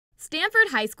Stamford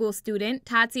High School student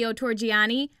Tazio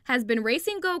Torregiani has been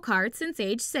racing go-karts since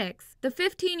age 6. The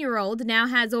 15-year-old now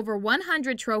has over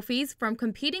 100 trophies from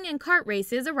competing in kart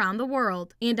races around the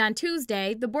world. And on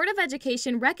Tuesday, the Board of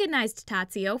Education recognized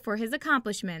Tazio for his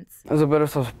accomplishments. It was a bit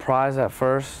of a surprise at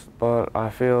first, but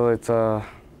I feel it's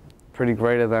pretty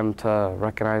great of them to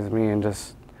recognize me and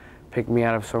just pick me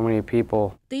out of so many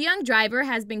people. The young driver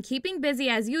has been keeping busy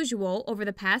as usual over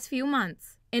the past few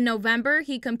months. In November,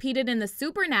 he competed in the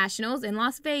Supernationals in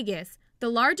Las Vegas, the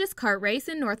largest kart race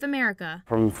in North America.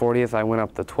 From 40th, I went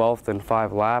up to 12th in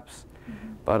 5 laps,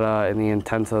 but in the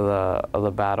intense of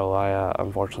the battle, I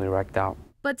unfortunately wrecked out.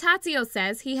 But Tazio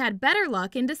says he had better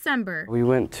luck in December. We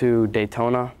went to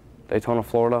Daytona,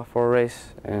 Florida for a race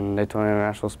in Daytona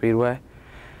International Speedway,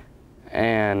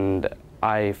 and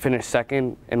I finished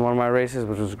second in one of my races,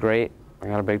 which was great. I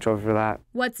got a big trophy for that.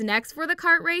 What's next for the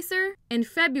Kart-Racer? In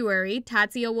February,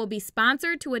 Tazio will be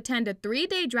sponsored to attend a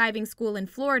 3-day driving school in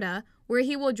Florida, where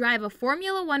he will drive a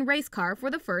Formula One race car for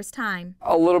the first time.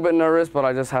 A little bit nervous, but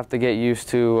I just have to get used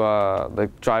to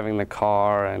driving the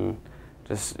car and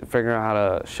just figuring out how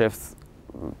to shift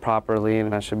properly,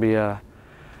 and that should be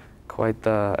quite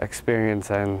the experience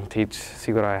and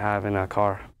see what I have in a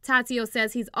car. Tazio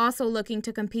says he's also looking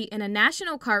to compete in a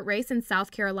national kart race in South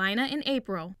Carolina in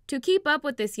April. To keep up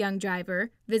with this young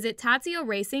driver, visit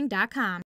TazioRacing.com.